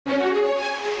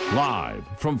Live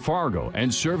from Fargo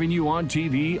and serving you on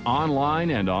TV, online,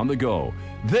 and on the go.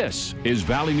 This is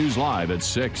Valley News Live at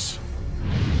 6.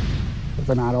 If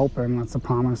they're not open, that's a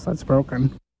promise that's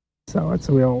broken. So it's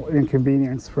a real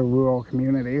inconvenience for rural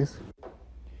communities.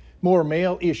 More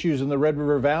mail issues in the Red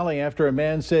River Valley after a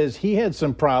man says he had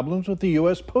some problems with the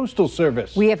U.S. Postal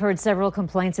Service. We have heard several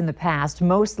complaints in the past,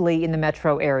 mostly in the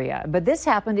metro area, but this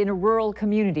happened in a rural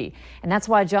community, and that's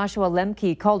why Joshua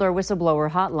Lemke called our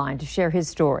whistleblower hotline to share his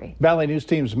story. Valley News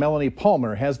Team's Melanie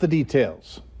Palmer has the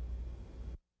details.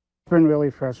 It's been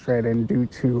really frustrating due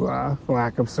to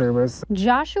lack of service.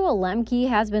 Joshua Lemke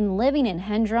has been living in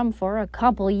Hendrum for a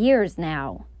couple years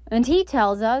now. And he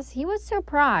tells us he was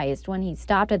surprised when he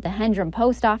stopped at the Hendrum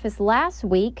post office last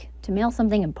week to mail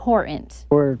something important.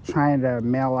 We're trying to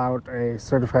mail out a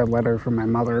certified letter from my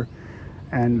mother,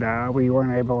 and we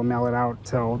weren't able to mail it out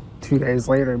till 2 days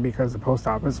later because the post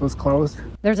office was closed.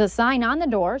 There's a sign on the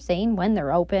door saying when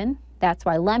they're open. That's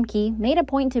why Lemke made a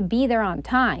point to be there on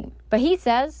time. But he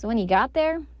says when he got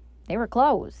there, they were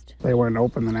closed. They weren't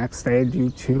open the next day due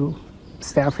to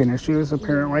staffing issues,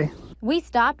 apparently. We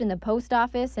stopped in the post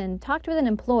office and talked with an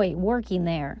employee working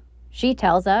there. She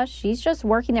tells us she's just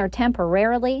working there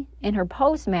temporarily, and her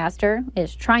postmaster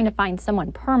is trying to find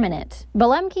someone permanent. But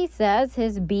Lemke says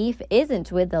his beef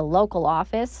isn't with the local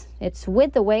office, it's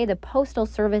with the way the Postal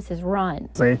Service is run.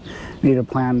 They need to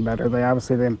plan better. They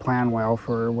obviously didn't plan well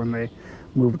for when they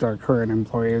moved our current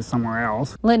employees somewhere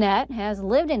else. Lynette has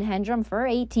lived in Hendrum for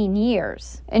 18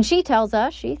 years, and she tells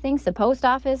us she thinks the post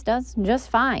office does just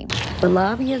fine. The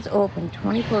lobby is open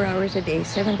 24 hours a day,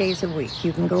 7 days a week.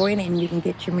 You can go in and you can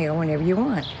get your mail whenever you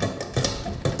want.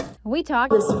 We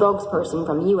talked to the spokesperson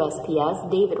from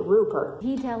USPS, David Rupert.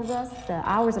 He tells us the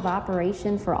hours of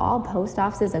operation for all post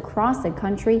offices across the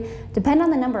country depend on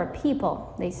the number of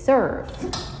people they serve.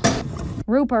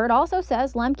 Rupert also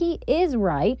says Lemke is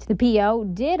right. The PO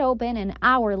did open an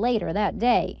hour later that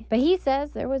day, but he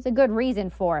says there was a good reason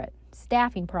for it.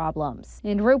 Staffing problems.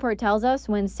 And Rupert tells us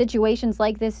when situations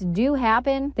like this do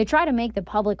happen, they try to make the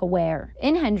public aware.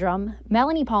 In Hendrum,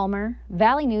 Melanie Palmer,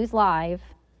 Valley News Live.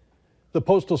 The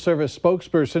Postal Service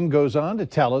spokesperson goes on to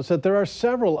tell us that there are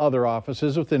several other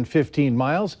offices within 15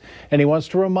 miles, and he wants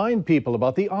to remind people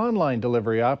about the online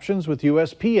delivery options with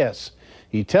USPS.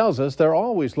 He tells us they're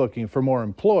always looking for more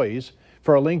employees.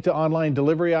 For a link to online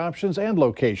delivery options and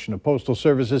location of postal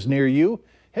services near you,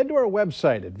 head to our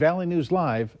website at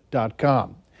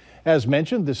valleynewslive.com. As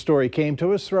mentioned, this story came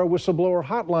to us through our whistleblower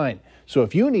hotline. So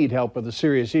if you need help with a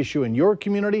serious issue in your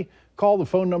community, call the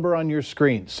phone number on your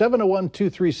screen,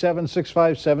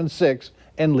 701-237-6576,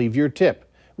 and leave your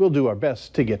tip. We'll do our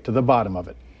best to get to the bottom of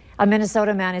it. A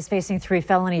Minnesota man is facing 3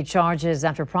 felony charges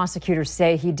after prosecutors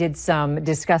say he did some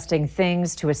disgusting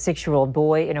things to a 6-year-old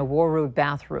boy in a Warroad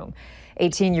bathroom.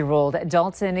 18-year-old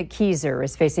Dalton Keyser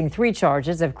is facing 3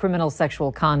 charges of criminal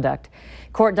sexual conduct.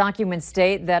 Court documents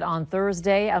state that on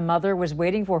Thursday, a mother was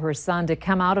waiting for her son to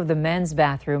come out of the men's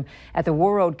bathroom at the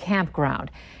Warroad campground.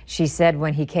 She said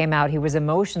when he came out, he was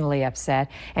emotionally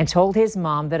upset and told his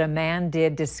mom that a man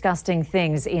did disgusting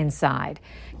things inside.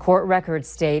 Court records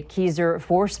state Keyser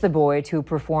forced the boy to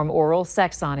perform oral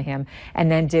sex on him and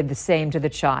then did the same to the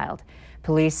child.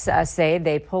 Police say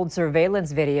they pulled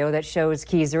surveillance video that shows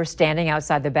Keyser standing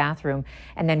outside the bathroom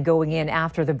and then going in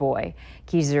after the boy.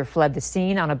 Keyser fled the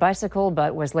scene on a bicycle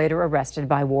but was later arrested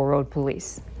by Warroad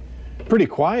police. Pretty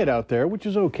quiet out there, which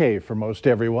is okay for most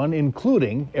everyone,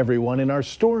 including everyone in our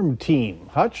storm team.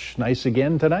 Hutch, nice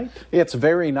again tonight? It's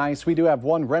very nice. We do have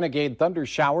one renegade thunder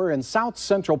shower in south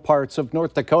central parts of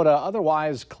North Dakota.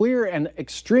 Otherwise, clear and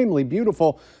extremely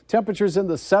beautiful. Temperatures in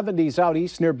the 70s out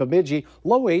east near Bemidji,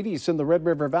 low 80s in the Red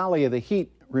River Valley. The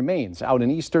heat remains out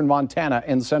in eastern Montana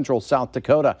and central South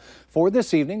Dakota. For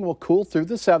this evening, we'll cool through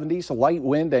the 70s. Light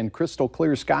wind and crystal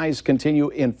clear skies continue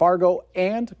in Fargo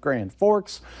and Grand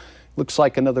Forks. Looks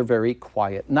like another very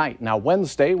quiet night. Now,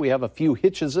 Wednesday, we have a few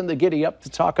hitches in the giddy-up to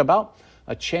talk about.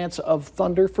 A chance of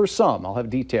thunder for some. I'll have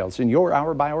details in your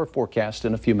hour-by-hour forecast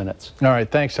in a few minutes. All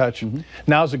right, thanks, Hutch.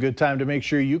 Now's a good time to make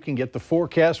sure you can get the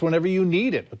forecast whenever you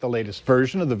need it with the latest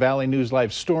version of the Valley News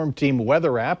Live Storm Team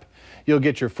weather app. You'll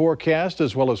get your forecast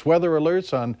as well as weather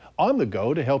alerts on the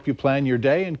go to help you plan your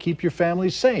day and keep your family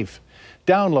safe.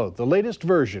 Download the latest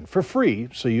version for free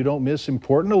so you don't miss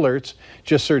important alerts.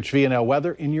 Just search VNL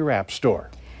Weather in your app store.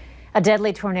 A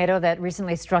deadly tornado that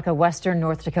recently struck a western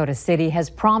North Dakota city has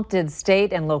prompted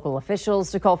state and local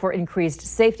officials to call for increased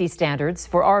safety standards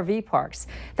for RV parks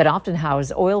that often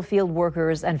house oil field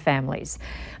workers and families.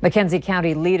 McKenzie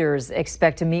County leaders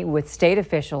expect to meet with state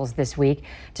officials this week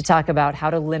to talk about how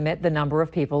to limit the number of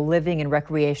people living in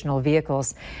recreational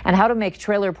vehicles and how to make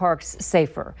trailer parks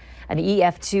safer. An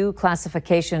EF2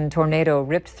 classification tornado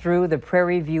ripped through the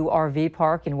Prairie View RV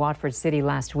Park in Watford City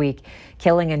last week,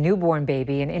 killing a newborn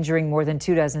baby and injuring more than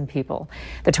 24 people.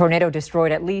 The tornado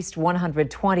destroyed at least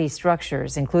 120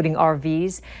 structures, including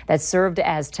RVs that served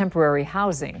as temporary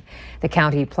housing. The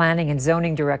county planning and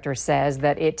zoning director says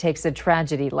that it takes a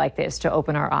tragedy like this to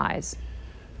open our eyes.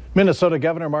 Minnesota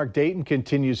Governor Mark Dayton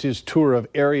continues his tour of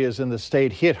areas in the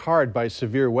state hit hard by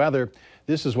severe weather.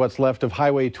 This is what's left of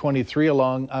Highway 23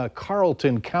 along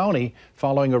Carlton County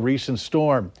following a recent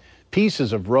storm.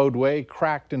 Pieces of roadway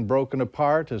cracked and broken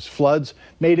apart as floods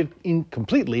made it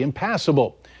completely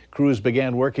impassable. Crews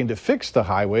began working to fix the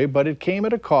highway, but it came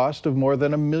at a cost of more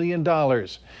than $1 million.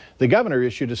 The governor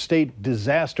issued a state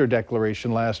disaster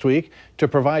declaration last week to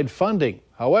provide funding.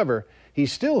 However, he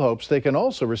still hopes they can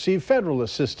also receive federal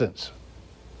assistance.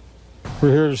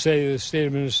 We're here to say the state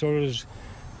of Minnesota is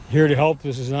here to help.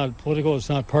 This is not political, it's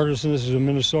not partisan, this is a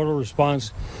Minnesota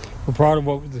response. We're proud of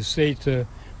what the state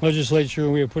legislature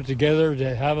we have put together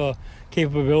to have a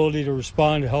capability to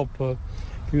respond to help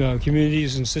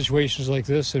communities in situations like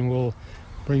this, and we'll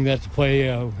bring that to play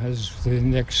as the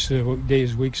next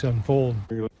days, weeks unfold.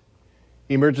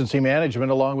 Emergency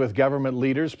management, along with government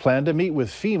leaders, plan to meet with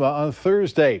FEMA on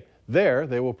Thursday. There,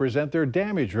 they will present their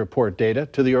damage report data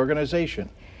to the organization.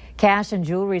 Cash and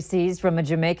jewelry seized from a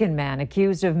Jamaican man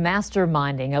accused of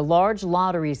masterminding a large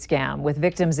lottery scam with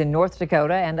victims in North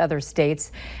Dakota and other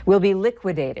states will be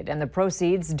liquidated and the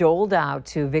proceeds doled out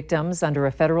to victims under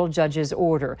a federal judge's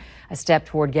order, a step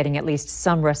toward getting at least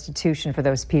some restitution for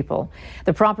those people.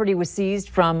 The property was seized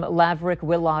from Laverick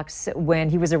Willocks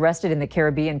when he was arrested in the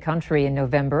Caribbean country in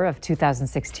November of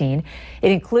 2016.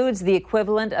 It includes the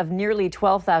equivalent of nearly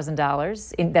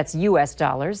 $12,000, that's U.S.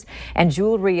 dollars, and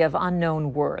jewelry of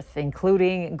unknown worth,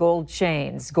 including gold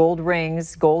chains, gold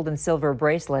rings, gold and silver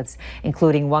bracelets,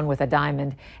 including one with a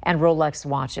diamond, and Rolex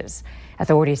watches.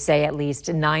 Authorities say at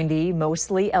least 90,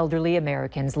 mostly elderly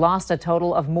Americans, lost a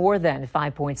total of more than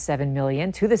 $5.7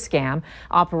 million to the scam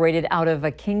operated out of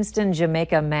a Kingston,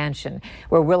 Jamaica mansion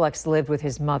where Willocks lived with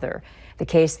his mother. The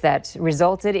case that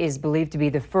resulted is believed to be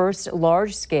the first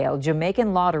large-scale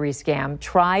Jamaican lottery scam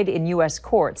tried in U.S.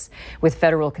 courts, with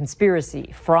federal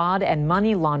conspiracy, fraud, and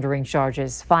money laundering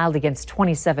charges filed against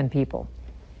 27 people.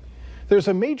 There's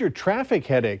a major traffic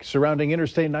headache surrounding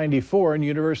Interstate 94 and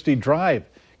University Drive.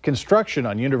 Construction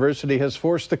on University has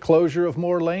forced the closure of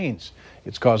more lanes.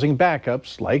 It's causing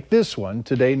backups like this one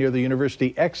today near the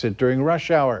University exit during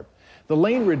rush hour. The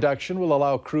lane reduction will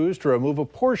allow crews to remove a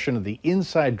portion of the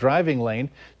inside driving lane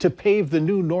to pave the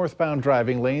new northbound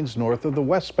driving lanes north of the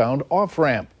westbound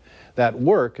off-ramp. That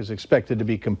work is expected to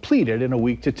be completed in a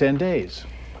week to 10 days.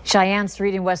 Cheyenne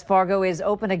Street in West Fargo is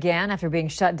open again after being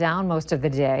shut down most of the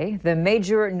day. The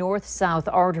major north-south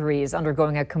artery is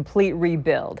undergoing a complete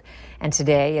rebuild, and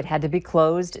today it had to be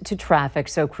closed to traffic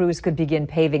so crews could begin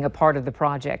paving a part of the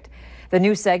project. The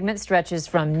new segment stretches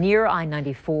from near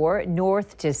I-94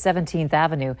 north to 17th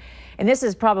Avenue. And this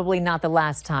is probably not the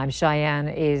last time Cheyenne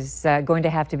is going to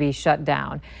have to be shut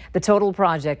down. The total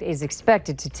project is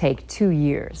expected to take 2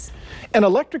 years. An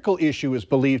electrical issue is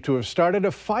believed to have started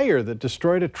a fire that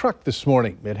destroyed a truck this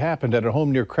morning. It happened at a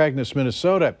home near Cragness,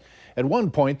 Minnesota. At one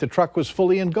point, the truck was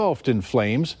fully engulfed in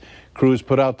flames. Crews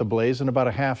put out the blaze in about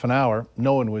a half an hour.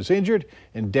 No one was injured,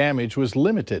 and damage was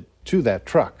limited to that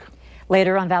truck.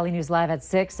 Later on Valley News Live at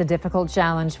 6, a difficult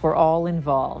challenge for all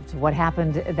involved. What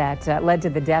happened that led to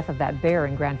the death of that bear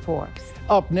in Grand Forks?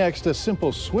 Up next, a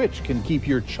simple switch can keep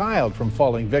your child from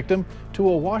falling victim to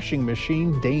a washing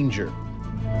machine danger.